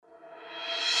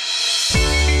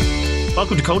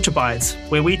Welcome to Culture Bites,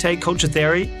 where we take culture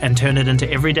theory and turn it into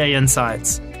everyday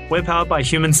insights. We're powered by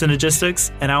Human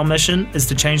Synergistics, and our mission is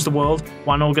to change the world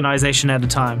one organization at a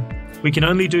time. We can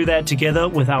only do that together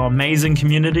with our amazing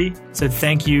community, so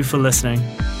thank you for listening.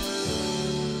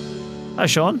 Hi,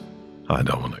 Sean. Hi,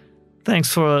 Dominic.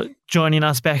 Thanks for joining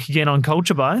us back again on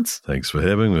Culture Bites. Thanks for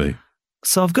having me.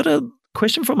 So I've got a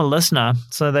question from a listener.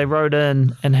 So they wrote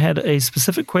in and had a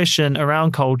specific question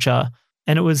around culture,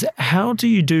 and it was, how do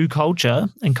you do culture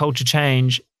and culture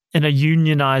change in a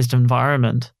unionized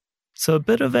environment? So a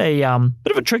bit of a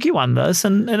tricky one, this,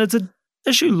 and it's an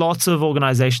issue lots of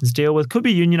organizations deal with. Could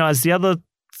be unionized. The other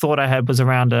thought I had was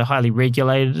around a highly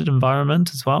regulated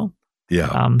environment as well.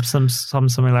 Yeah. Some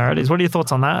similarities. What are your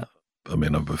thoughts on that? I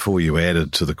mean, before you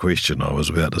added to the question, I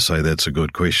was about to say that's a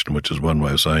good question, which is one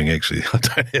way of saying, actually, I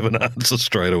don't have an answer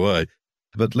straight away.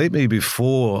 But let me,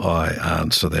 before I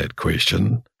answer that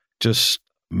question, just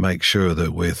make sure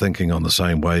that we're thinking on the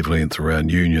same wavelength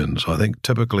around unions. I think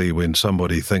typically when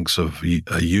somebody thinks of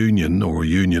a union or a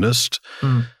unionist,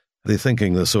 they're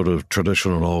thinking the sort of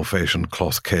traditional old-fashioned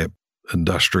cloth cap,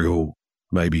 industrial,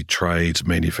 maybe trades,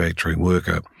 manufacturing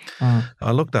worker.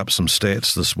 I looked up some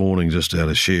stats this morning just out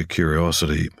of sheer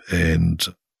curiosity, and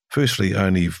firstly,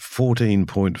 only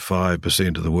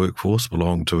 14.5% of the workforce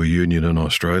belong to a union in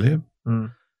Australia.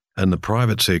 In the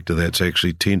private sector, that's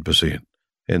actually 10%.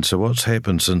 And so what's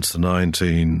happened since the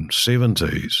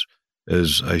 1970s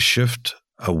is a shift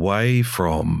away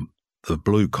from the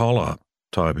blue-collar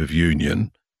type of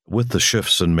union, with the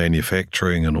shifts in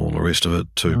manufacturing and all the rest of it,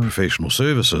 to professional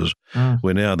services,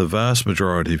 where now the vast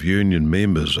majority of union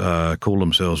members call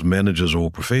themselves managers or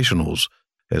professionals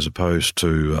as opposed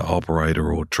to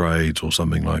operator or trades or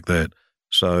something like that.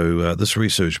 So this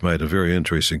research made a very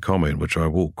interesting comment, which I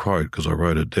will quote because I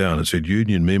wrote it down. It said,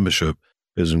 union membership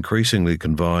is increasingly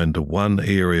confined to one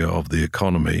area of the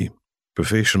economy,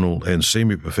 professional and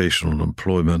semi-professional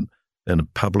employment in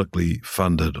publicly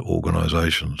funded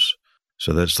organisations.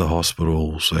 So that's the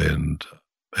hospitals and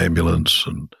ambulance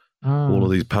and all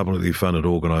of these publicly funded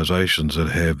organisations that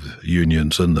have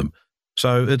unions in them.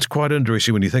 So it's quite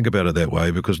interesting when you think about it that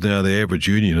way, because now the average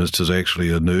unionist is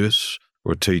actually a nurse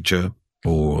or a teacher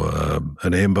or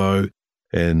an AMBO,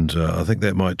 and I think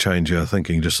that might change our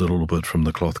thinking just a little bit from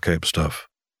the cloth cap stuff.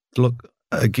 Look,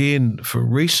 again, for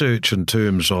research in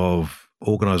terms of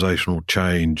organisational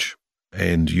change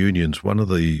and unions, one of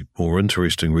the more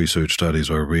interesting research studies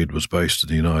I read was based in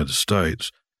the United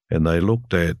States, and they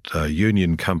looked at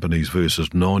union companies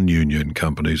versus non-union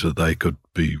companies, that they could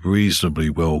be reasonably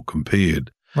well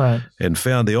compared, right, and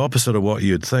found the opposite of what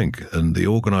you'd think. And the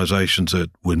organisations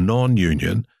that were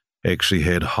non-union actually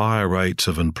had higher rates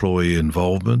of employee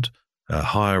involvement,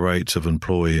 higher rates of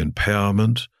employee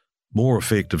empowerment, more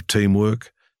effective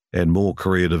teamwork, and more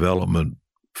career development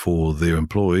for their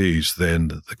employees than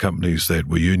the companies that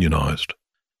were unionised.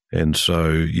 And so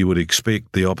you would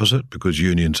expect the opposite, because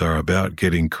unions are about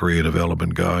getting career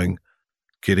development going,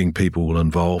 getting people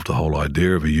involved. The whole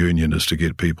idea of a union is to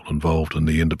get people involved in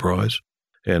the enterprise.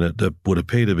 And it would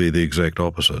appear to be the exact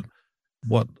opposite.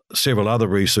 What several other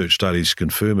research studies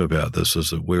confirm about this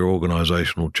is that where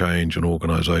organisational change and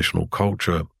organisational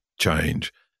culture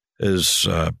change is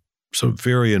sort of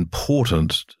very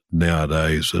important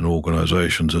nowadays in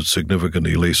organisations, it's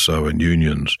significantly less so in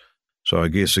unions. So I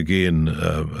guess, again,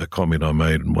 a comment I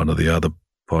made in one of the other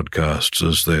podcasts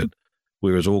is that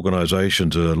whereas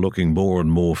organisations are looking more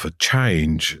and more for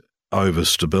change over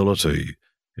stability,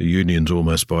 unions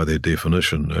almost by their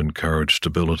definition encourage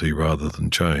stability rather than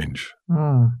change.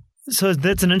 So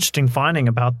that's an interesting finding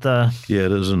about the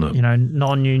it is, isn't it?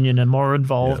 Non-union and more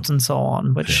involved and so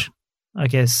on, which I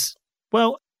guess,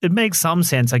 well, it makes some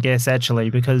sense, I guess, actually,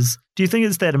 because do you think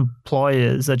it's that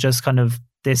employers are just kind of,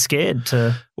 they're scared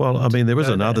to... Well, I mean, there is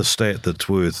another stat that's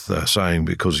worth saying,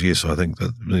 because, yes, I think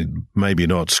that maybe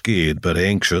not scared, but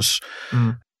anxious,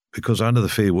 because under the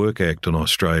Fair Work Act in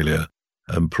Australia,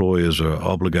 employers are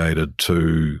obligated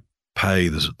to pay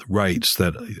the rates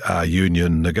that are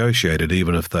union negotiated,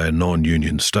 even if they are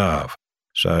non-union staff.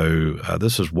 So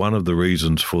this is one of the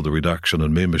reasons for the reduction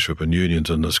in membership in unions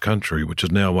in this country, which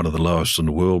is now one of the lowest in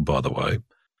the world, by the way.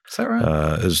 Is that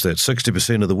right? Is that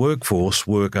 60% of the workforce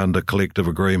work under collective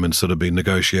agreements that have been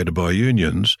negotiated by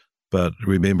unions. But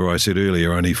remember, I said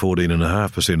earlier, only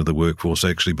 14.5% of the workforce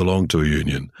actually belong to a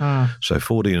union. So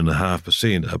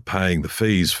 14.5% are paying the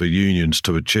fees for unions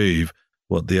to achieve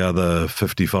what the other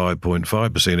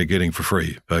 55.5% are getting for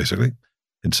free, basically.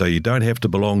 And so you don't have to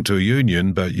belong to a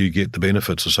union, but you get the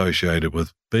benefits associated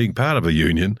with being part of a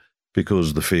union because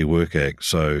of the Fair Work Act.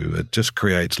 So it just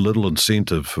creates little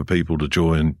incentive for people to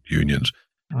join unions.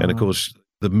 And of course,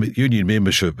 the union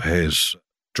membership has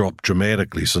dropped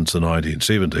dramatically since the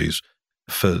 1970s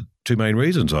for two main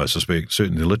reasons, I suspect.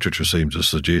 Certainly the literature seems to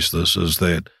suggest this, is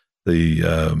that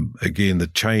the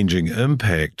changing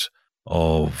impact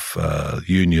of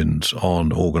unions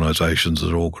on organisations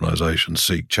as organisations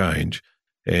seek change,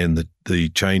 and the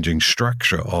changing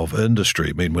structure of industry.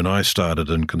 I mean, when I started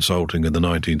in consulting in the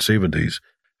 1970s,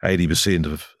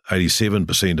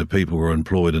 87% of people were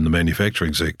employed in the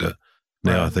manufacturing sector.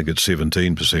 Now I think it's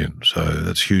 17%. So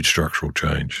that's huge structural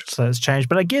change. So it's changed.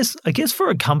 But I guess for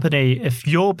a company, if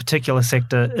your particular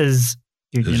sector is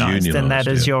unionised, then that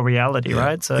is your reality,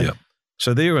 right?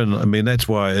 So therein, I mean, that's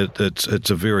why it's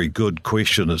a very good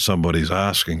question that somebody's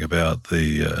asking about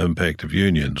the impact of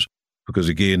unions. Because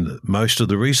again, most of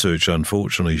the research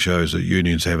unfortunately shows that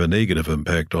unions have a negative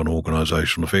impact on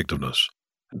organisational effectiveness,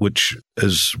 which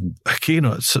is, again,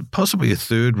 possibly a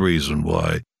third reason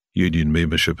why union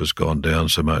membership has gone down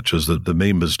so much, is that the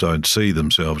members don't see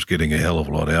themselves getting a hell of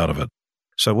a lot out of it.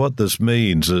 So what this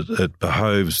means is it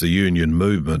behoves the union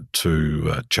movement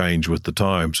to change with the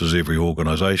times, as every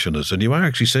organisation is. And you are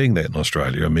actually seeing that in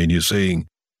Australia. I mean, you're seeing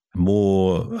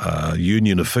more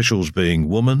union officials being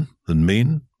women than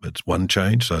men. It's one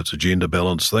change, so it's a gender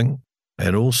balance thing.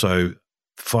 And also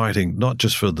fighting not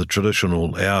just for the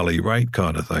traditional hourly rate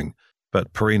kind of thing,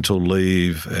 but parental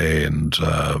leave and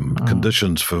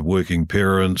conditions for working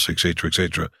parents, et cetera, et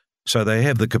cetera. So they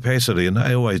have the capacity, and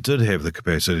they always did have the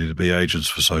capacity, to be agents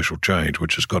for social change,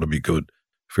 which has got to be good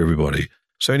for everybody.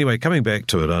 So anyway, coming back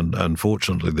to it,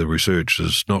 unfortunately, the research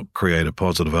does not create a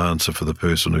positive answer for the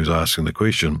person who's asking the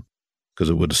question,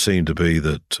 because it would seem to be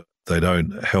that they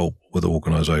don't help with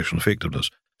organisational effectiveness.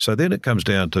 So then it comes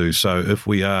down to, so if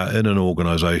we are in an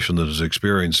organisation that has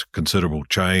experienced considerable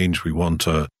change, we want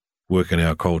to work in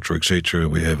our culture, et cetera,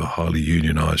 and we have a highly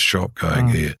unionised shop going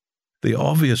here, the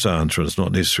obvious answer, and it's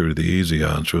not necessarily the easy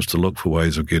answer, is to look for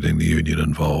ways of getting the union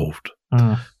involved.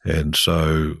 And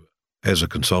so as a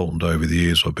consultant over the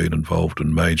years, I've been involved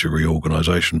in major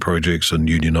reorganisation projects in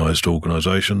unionised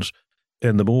organisations.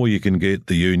 And the more you can get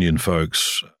the union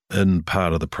folks in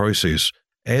part of the process,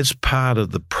 as part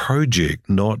of the project,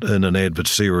 not in an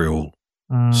adversarial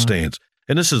stance.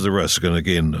 And this is the risk, and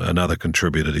again, another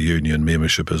contributor to union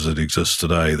membership as it exists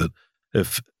today, that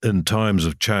if in times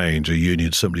of change a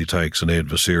union simply takes an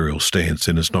adversarial stance,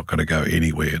 then it's not going to go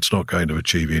anywhere. It's not going to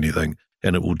achieve anything,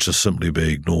 and it will just simply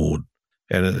be ignored.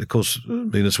 And of course, I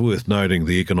mean, it's worth noting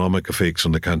the economic effects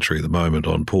in the country at the moment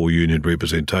on poor union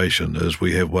representation is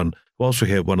whilst we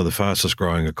have one of the fastest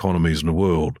growing economies in the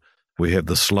world, we have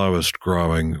the slowest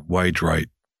growing wage rate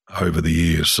over the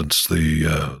years since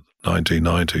the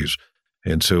 1990s.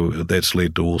 And so that's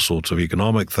led to all sorts of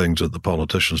economic things that the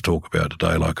politicians talk about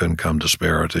today, like income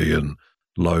disparity and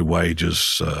low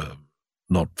wages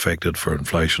not factored for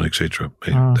inflation, etc.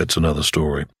 That's another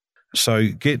story. So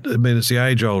it's the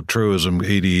age-old truism,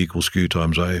 ED equals Q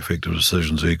times A, effective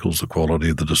decisions equals the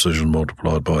quality of the decision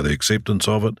multiplied by the acceptance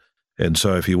of it. And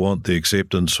so if you want the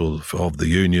acceptance of the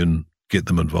union, get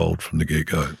them involved from the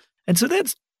get-go. And so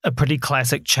that's a pretty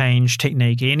classic change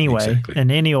technique anyway,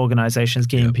 in any organizations,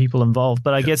 getting people involved.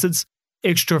 But I guess it's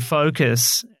extra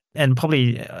focus and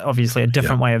probably obviously a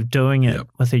different way of doing it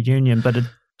with a union, but it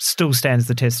still stands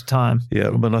the test of time. Yeah,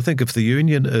 I mean, I think if the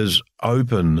union is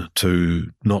open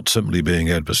to not simply being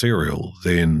adversarial,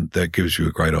 then that gives you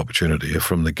a great opportunity. If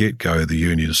from the get-go the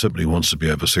union simply wants to be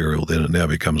adversarial, then it now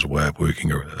becomes a way of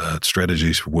working,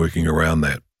 strategies for working around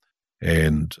that.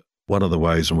 And one of the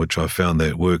ways in which I found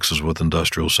that works is with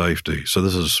industrial safety. So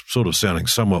this is sort of sounding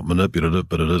somewhat manipulative,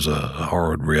 but it is a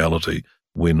horrid reality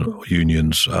when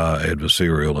unions are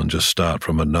adversarial and just start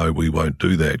from a no, we won't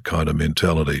do that kind of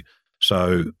mentality.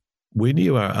 So when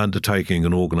you are undertaking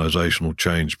an organisational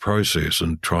change process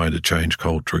and trying to change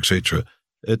culture, etc.,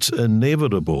 it's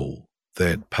inevitable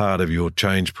that part of your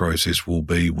change process will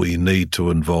be we need to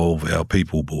involve our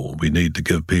people more. We need to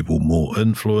give people more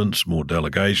influence, more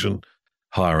delegation,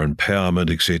 higher empowerment,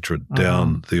 etc.,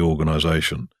 down the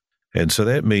organisation. And so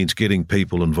that means getting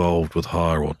people involved with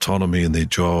higher autonomy in their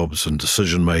jobs and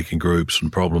decision-making groups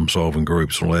and problem-solving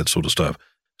groups and all that sort of stuff.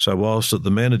 So whilst at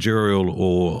the managerial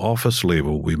or office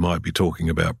level we might be talking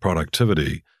about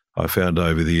productivity, I found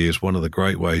over the years one of the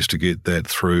great ways to get that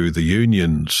through the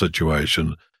union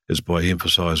situation is by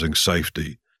emphasising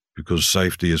safety, because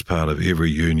safety is part of every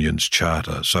union's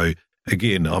charter. So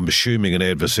again, I'm assuming an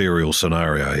adversarial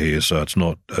scenario here, so it's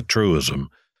not a truism.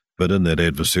 But in that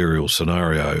adversarial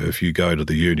scenario, if you go to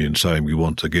the union saying we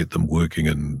want to get them working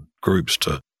in groups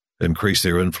to increase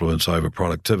their influence over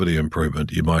productivity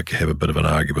improvement, you might have a bit of an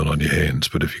argument on your hands.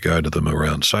 But if you go to them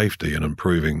around safety and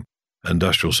improving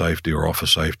industrial safety or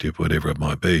office safety or whatever it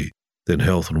might be, then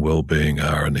health and well-being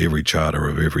are in every charter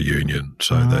of every union.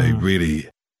 So they really,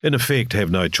 in effect,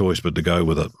 have no choice but to go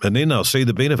with it. And then they'll see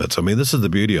the benefits. I mean, this is the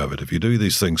beauty of it. If you do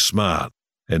these things smart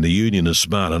and the union is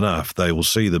smart enough, they will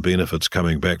see the benefits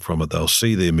coming back from it. They'll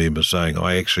see their members saying,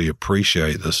 I actually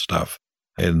appreciate this stuff,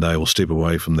 and they will step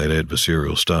away from that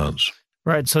adversarial stance.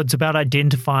 Right. So it's about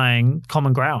identifying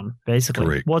common ground, basically.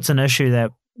 Correct. What's an issue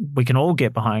that we can all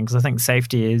get behind? Because I think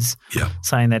safety is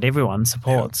saying that everyone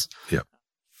supports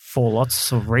for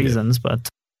lots of reasons. But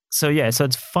so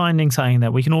it's finding something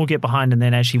that we can all get behind and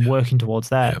then actually working towards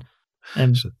that.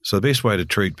 And so the best way to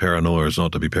treat paranoia is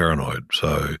not to be paranoid.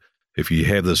 So if you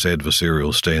have this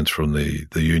adversarial stance from the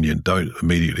union, don't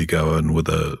immediately go in with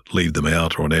a leave them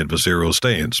out or an adversarial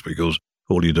stance, because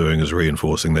all you're doing is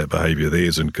reinforcing that behaviour of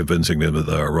theirs and convincing them that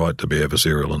they are right to be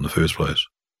adversarial in the first place.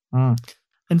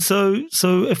 And so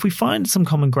if we find some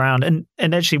common ground,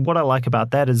 and actually what I like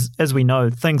about that is, as we know,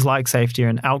 things like safety are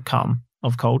an outcome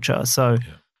of culture. So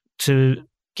to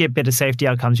get better safety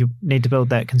outcomes, you need to build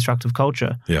that constructive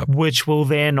culture, which will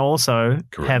then also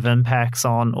have impacts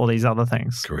on all these other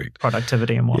things,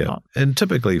 productivity and whatnot. And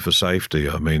typically for safety,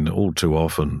 I mean, all too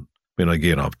often,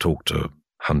 again, I've talked to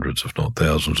hundreds, if not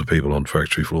thousands of people on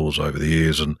factory floors over the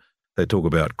years, and they talk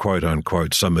about, quote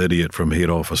unquote, some idiot from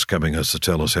head office coming us to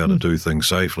tell us how to do things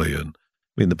safely. And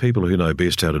the people who know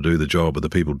best how to do the job are the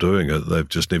people doing it. They've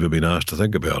just never been asked to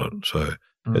think about it. So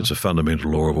it's a fundamental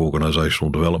law of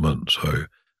organisational development. So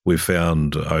we've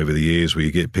found over the years where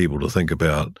you get people to think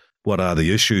about what are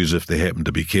the issues if there happen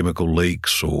to be chemical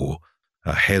leaks or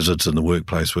hazards in the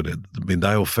workplace.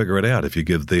 They'll figure it out if you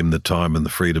give them the time and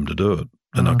the freedom to do it.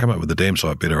 And they'll come up with a damn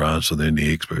sight better answer than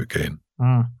the expert can.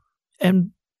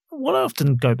 And what I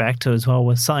often go back to as well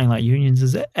with something like unions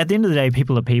is, at the end of the day,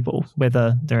 people are people,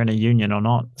 whether they're in a union or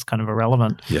not. It's kind of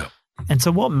irrelevant. Yeah. And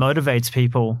so what motivates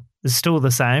people is still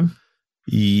the same?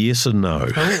 Yes and no.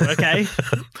 Oh, okay.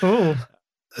 Cool.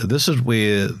 This is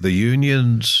where the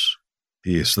unions,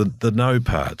 the no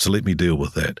part, so let me deal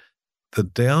with that. The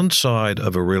downside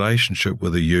of a relationship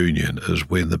with a union is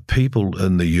when the people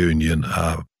in the union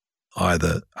are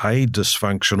either A,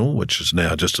 dysfunctional, which is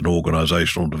now just an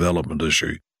organisational development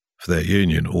issue for that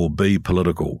union, or B,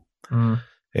 political. And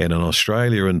in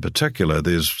Australia in particular,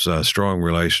 there's a strong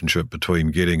relationship between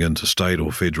getting into state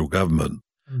or federal government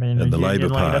and the Labour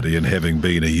Party and having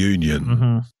been a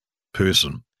union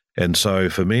person. And so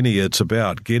for many, it's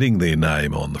about getting their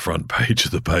name on the front page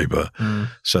of the paper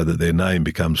so that their name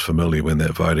becomes familiar when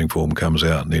that voting form comes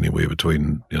out in anywhere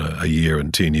between a year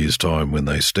and 10 years' time when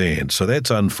they stand. So that's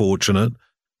unfortunate.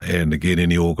 And again,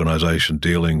 any organisation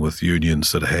dealing with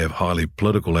unions that have highly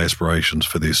political aspirations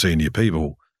for their senior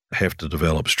people have to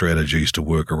develop strategies to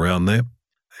work around that.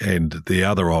 And the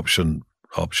other option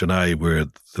A, where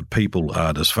the people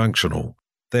are dysfunctional,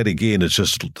 that again is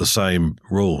just the same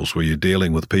rules where you're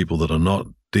dealing with people that are not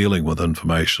dealing with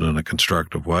information in a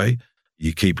constructive way.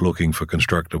 You keep looking for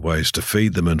constructive ways to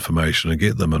feed them information and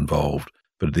get them involved.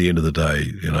 But at the end of the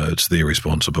day, it's their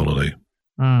responsibility.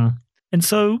 And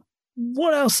so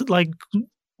what else,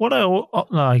 what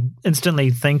I instantly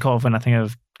think of when I think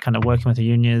of kind of working with a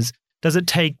union is, does it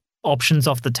take options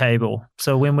off the table?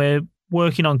 So when we're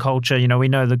working on culture, we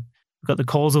know we've got the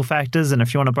causal factors, and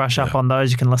if you want to brush up on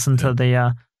those, you can listen to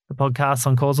the podcast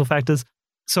on causal factors.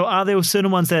 So are there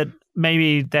certain ones that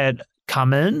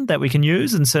come in that we can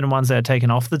use and certain ones that are taken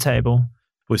off the table?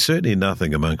 Well, certainly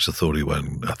nothing amongst the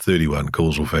 31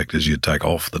 causal factors you take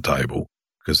off the table,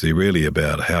 because they're really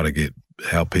about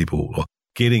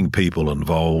getting people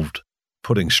involved,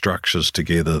 putting structures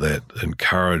together that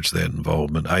encourage that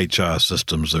involvement, HR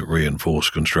systems that reinforce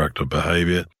constructive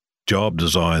behaviour, job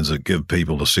designs that give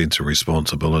people a sense of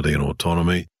responsibility and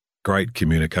autonomy, great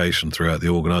communication throughout the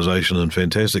organisation, and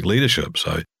fantastic leadership.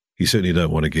 So you certainly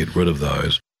don't want to get rid of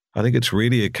those. I think it's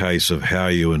really a case of how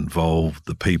you involve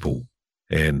the people,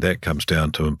 and that comes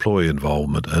down to employee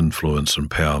involvement, influence,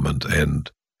 empowerment,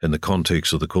 and in the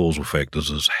context of the causal factors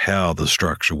is how the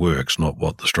structure works, not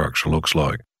what the structure looks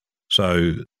like.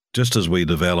 So just as we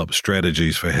develop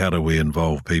strategies for how do we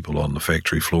involve people on the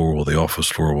factory floor or the office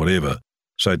floor or whatever,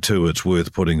 so too it's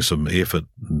worth putting some effort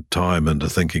and time into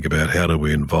thinking about how do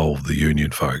we involve the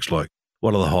union folks. Like,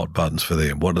 what are the hot buttons for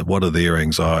them? What are their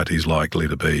anxieties likely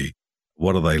to be?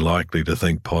 What are they likely to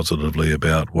think positively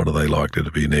about? What are they likely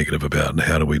to be negative about? And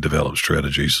how do we develop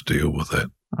strategies to deal with that?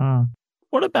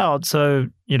 What about,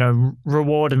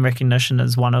 reward and recognition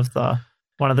is one of the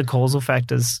causal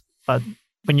factors, but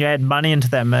when you add money into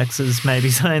that mix is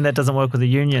maybe something that doesn't work with the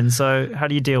union. So how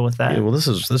do you deal with that? Yeah, well, this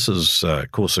is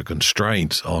of course a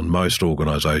constraint on most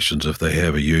organisations if they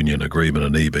have a union agreement,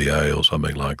 an EBA or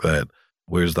something like that,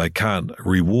 whereas they can't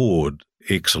reward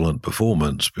excellent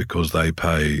performance because they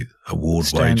pay award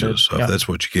Standard, wages. So if that's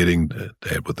what you're getting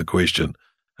at with the question,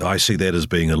 I see that as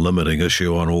being a limiting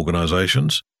issue on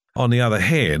organisations. On the other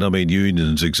hand, I mean,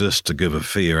 unions exist to give a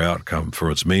fair outcome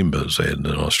for its members, and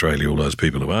in Australia, all those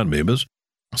people who aren't members.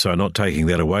 So not taking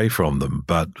that away from them,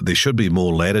 but there should be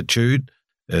more latitude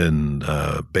in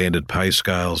banded pay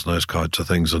scales and those kinds of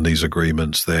things in these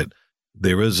agreements, that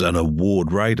there is an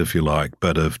award rate, if you like,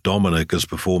 but if Dominic is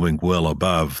performing well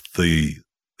above the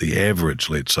average,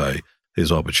 let's say,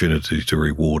 there's opportunity to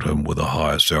reward him with a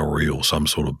higher salary or some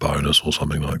sort of bonus or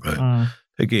something like that.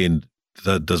 Again,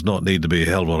 that does not need to be a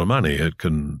hell of a lot of money. It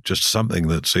can just something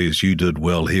that says you did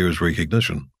well, here is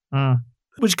recognition.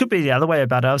 Which could be the other way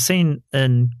about it. I've seen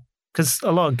because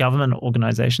a lot of government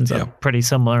organizations are pretty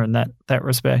similar in that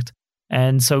respect.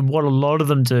 And so what a lot of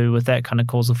them do with that kind of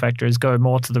causal factor is go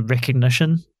more to the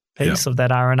recognition piece of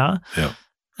that R&R. Yeah.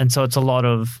 And so it's a lot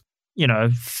of,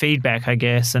 feedback, I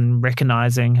guess, and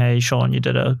recognizing, hey, Sean, you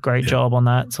did a great job on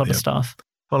that sort of stuff.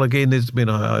 Well, again,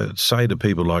 I say to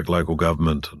people like local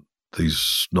government,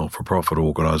 these not-for-profit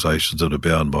organisations that are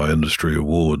bound by industry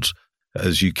awards,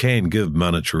 is you can give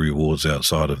monetary awards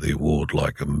outside of the award,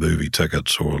 like movie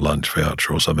tickets or a lunch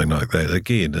voucher or something like that.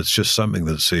 Again, it's just something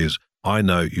that says, I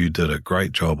know you did a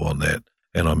great job on that,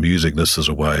 and I'm using this as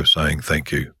a way of saying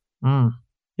thank you.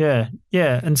 Yeah.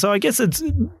 And so I guess it's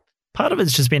part of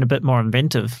it's just been a bit more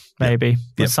inventive, maybe,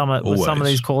 with some of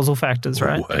these causal factors,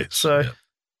 right? So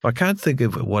I can't think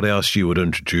of what else you would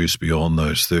introduce beyond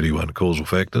those 31 causal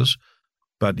factors,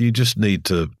 but you just need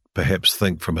to perhaps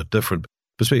think from a different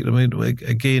perspective. I mean,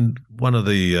 again, one of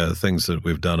the things that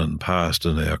we've done in the past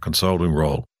in our consulting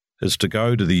role is to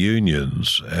go to the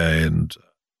unions and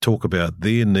talk about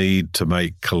their need to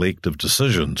make collective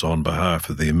decisions on behalf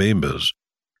of their members.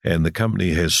 And the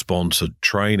company has sponsored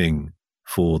training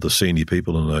for the senior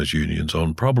people in those unions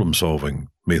on problem-solving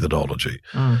methodology.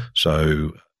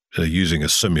 So using a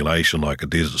simulation like a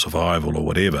desert survival or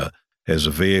whatever as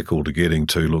a vehicle to getting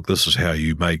to, look, this is how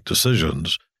you make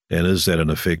decisions, and is that an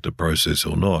effective process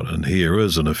or not? And here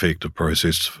is an effective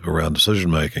process around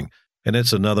decision-making. And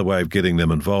that's another way of getting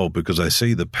them involved, because they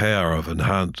see the power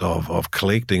of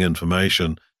collecting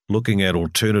information, looking at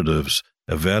alternatives,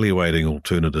 evaluating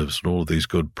alternatives, and all of these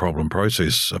good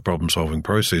problem-solving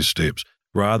process steps,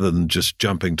 rather than just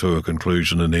jumping to a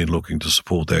conclusion and then looking to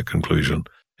support that conclusion.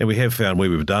 And we have found where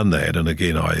we've done that, and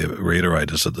again, I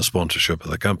reiterate, is that the sponsorship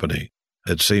of the company,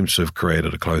 it seems to have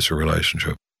created a closer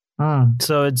relationship.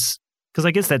 So it's, because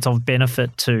I guess that's of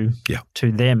benefit to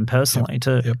them personally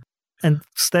too. And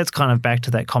that's kind of back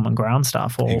to that common ground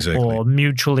stuff or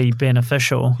mutually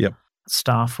beneficial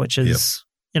stuff, which is,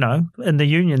 in the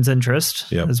union's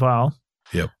interest as well.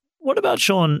 What about,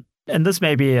 Sean, and this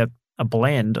may be a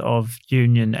blend of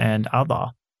union and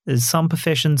other, is some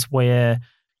professions where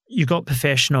you've got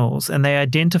professionals and they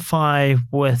identify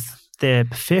with their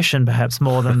profession perhaps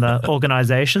more than the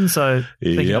organisation. So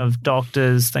thinking of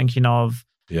doctors, thinking of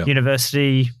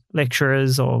university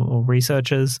lecturers or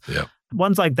researchers.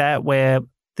 Ones like that where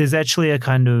there's actually a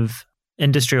kind of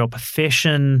industry or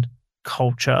profession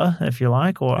culture, if you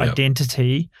like, or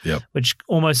identity, which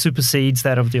almost supersedes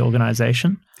that of the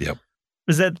organisation.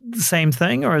 Is that the same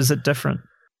thing or is it different?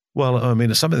 Well, I mean,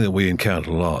 it's something that we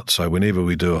encounter a lot. So whenever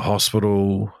we do a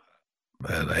hospital,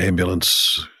 an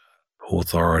ambulance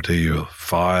authority or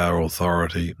fire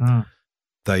authority,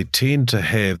 they tend to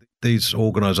have these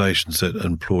organisations that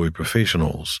employ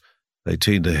professionals. They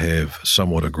tend to have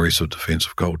somewhat aggressive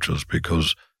defensive cultures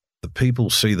because the people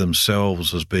see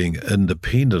themselves as being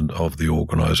independent of the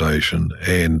organisation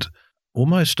and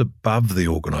almost above the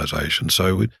organisation.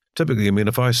 So typically, I mean,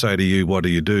 if I say to you, what do?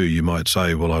 You might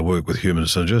say, well, I work with human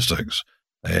synergistics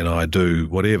and I do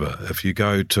whatever. If you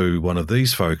go to one of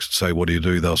these folks and say, what do you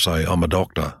do? They'll say, I'm a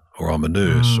doctor or I'm a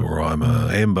nurse or I'm a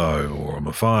AMBO or I'm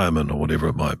a fireman or whatever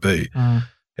it might be.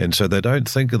 And so they don't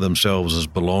think of themselves as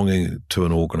belonging to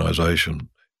an organisation.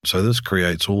 So this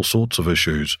creates all sorts of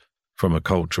issues from a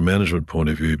culture management point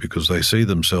of view because they see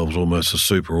themselves almost as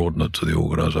superordinate to the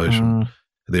organisation.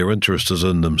 Their interest is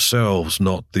in themselves,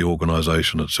 not the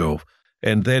organisation itself.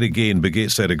 And that, again,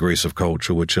 begets that aggressive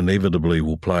culture, which inevitably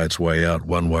will play its way out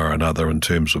one way or another in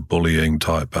terms of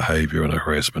bullying-type behaviour and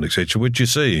harassment, etc., which you're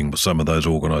seeing with some of those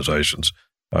organisations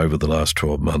over the last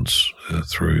 12 months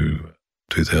through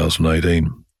 2018.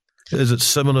 Is it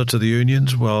similar to the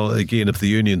unions? Well, again, if the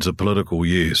unions are political,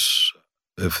 yes.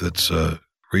 If it's a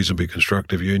reasonably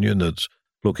constructive union that's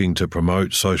looking to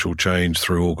promote social change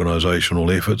through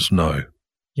organisational efforts, no.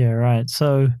 Yeah, right.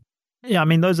 So, I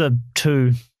mean, those are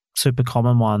two super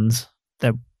common ones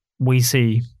that we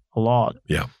see a lot.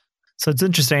 Yeah. So it's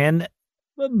interesting. And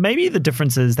maybe the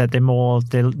difference is that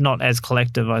they're not as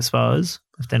collective, I suppose,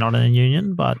 if they're not in a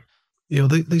union, but...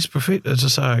 These as I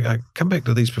say, I come back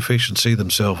to these professions see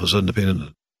themselves as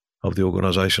independent of the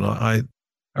organisation. I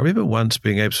remember once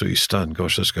being absolutely stunned.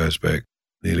 Gosh, this goes back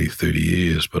nearly 30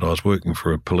 years, but I was working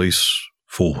for a police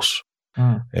force.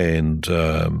 And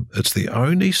it's the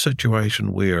only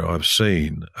situation where I've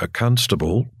seen a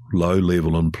constable,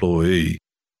 low-level employee,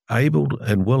 able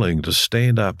and willing to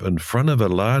stand up in front of a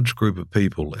large group of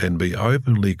people and be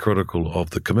openly critical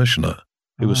of the commissioner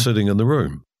who was sitting in the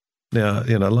room. Now,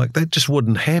 like that just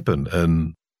wouldn't happen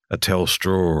in a Telstra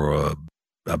or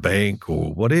a bank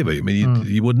or whatever. I mean,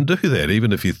 you wouldn't do that.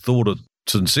 Even if you thought it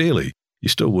sincerely, you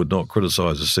still would not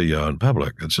criticise a CEO in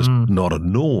public. It's just not a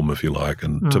norm, if you like,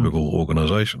 in typical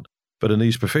organisation. But in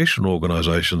these professional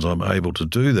organisations, I'm able to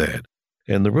do that.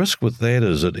 And the risk with that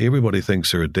is that everybody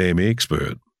thinks they're a damn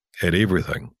expert at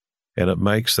everything. And it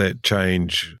makes that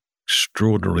change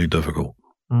extraordinarily difficult.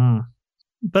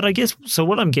 But I guess, so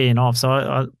what I'm getting off, so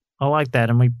I like that,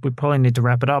 and we probably need to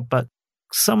wrap it up, but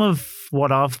some of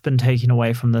what I've been taking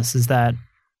away from this is that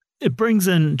it brings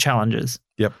in challenges.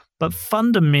 Yep. But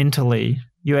fundamentally,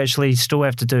 you actually still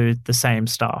have to do the same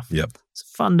stuff. Yep. So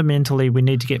fundamentally, we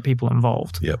need to get people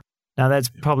involved. Yep. Now,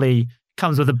 that's probably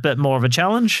comes with a bit more of a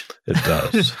challenge. It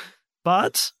does.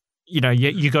 But,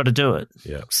 you got to do it.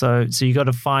 Yeah. So you got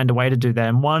to find a way to do that.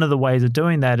 And one of the ways of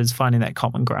doing that is finding that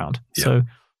common ground. Yep. So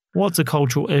what's a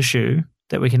cultural issue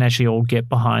that we can actually all get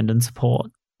behind and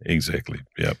support? Exactly.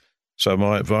 Yep. So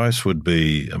my advice would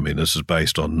be, this is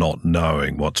based on not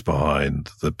knowing what's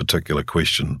behind the particular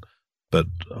question, but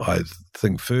I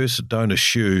think first, don't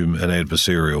assume an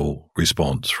adversarial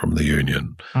response from the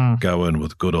union. Go in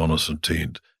with good, honest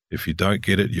intent. If you don't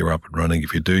get it, you're up and running.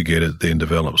 If you do get it, then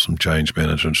develop some change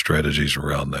management strategies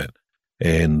around that.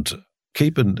 And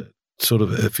keep in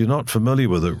if you're not familiar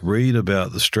with it, read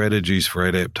about the strategies for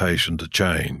adaptation to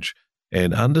change.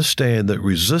 And understand that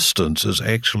resistance is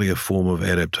actually a form of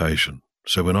adaptation.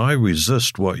 So when I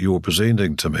resist what you're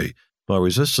presenting to me, my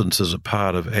resistance is a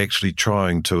part of actually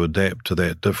trying to adapt to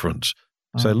that difference.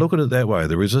 So look at it that way.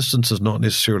 The resistance is not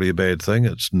necessarily a bad thing.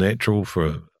 It's natural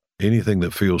for anything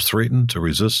that feels threatened to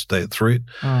resist that threat.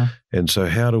 And so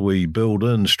how do we build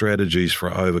in strategies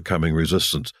for overcoming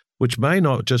resistance, which may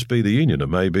not just be the union, it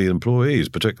may be employees,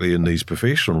 particularly in these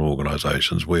professional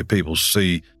organisations where people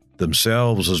see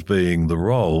themselves as being the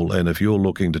role, and if you're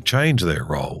looking to change that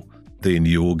role, then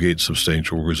you will get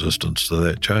substantial resistance to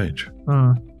that change.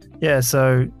 Yeah,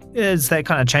 so it's that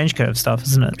kind of change curve stuff,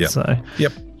 isn't it? Yep. So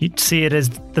you see it as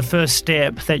the first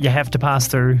step that you have to pass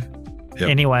through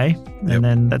anyway, and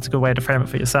then that's a good way to frame it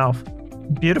for yourself.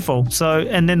 Beautiful. So,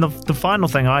 and then the final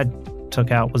thing I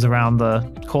took out was around the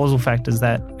causal factors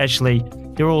that actually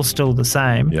they're all still the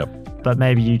same. But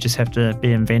maybe you just have to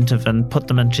be inventive and put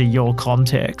them into your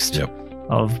context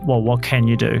of, what can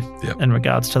you do in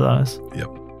regards to those?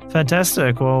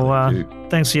 Fantastic. Well,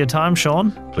 thanks for your time,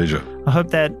 Sean. Pleasure. I hope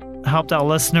that helped our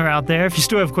listener out there. If you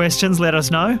still have questions, let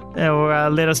us know, or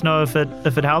let us know if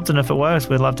it helped and if it works.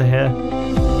 We'd love to hear.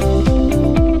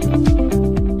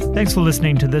 Thanks for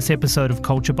listening to this episode of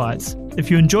Culture Bites. If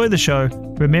you enjoy the show,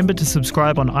 remember to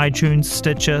subscribe on iTunes,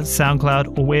 Stitcher,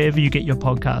 SoundCloud, or wherever you get your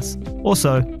podcasts.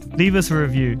 Also, leave us a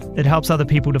review. It helps other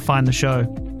people to find the show.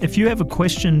 If you have a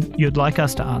question you'd like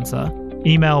us to answer,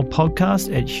 email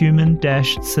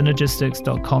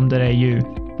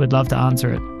podcast@human-synergistics.com.au. We'd love to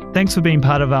answer it. Thanks for being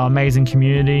part of our amazing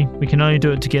community. We can only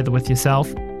do it together with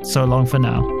yourself. So long for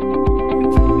now.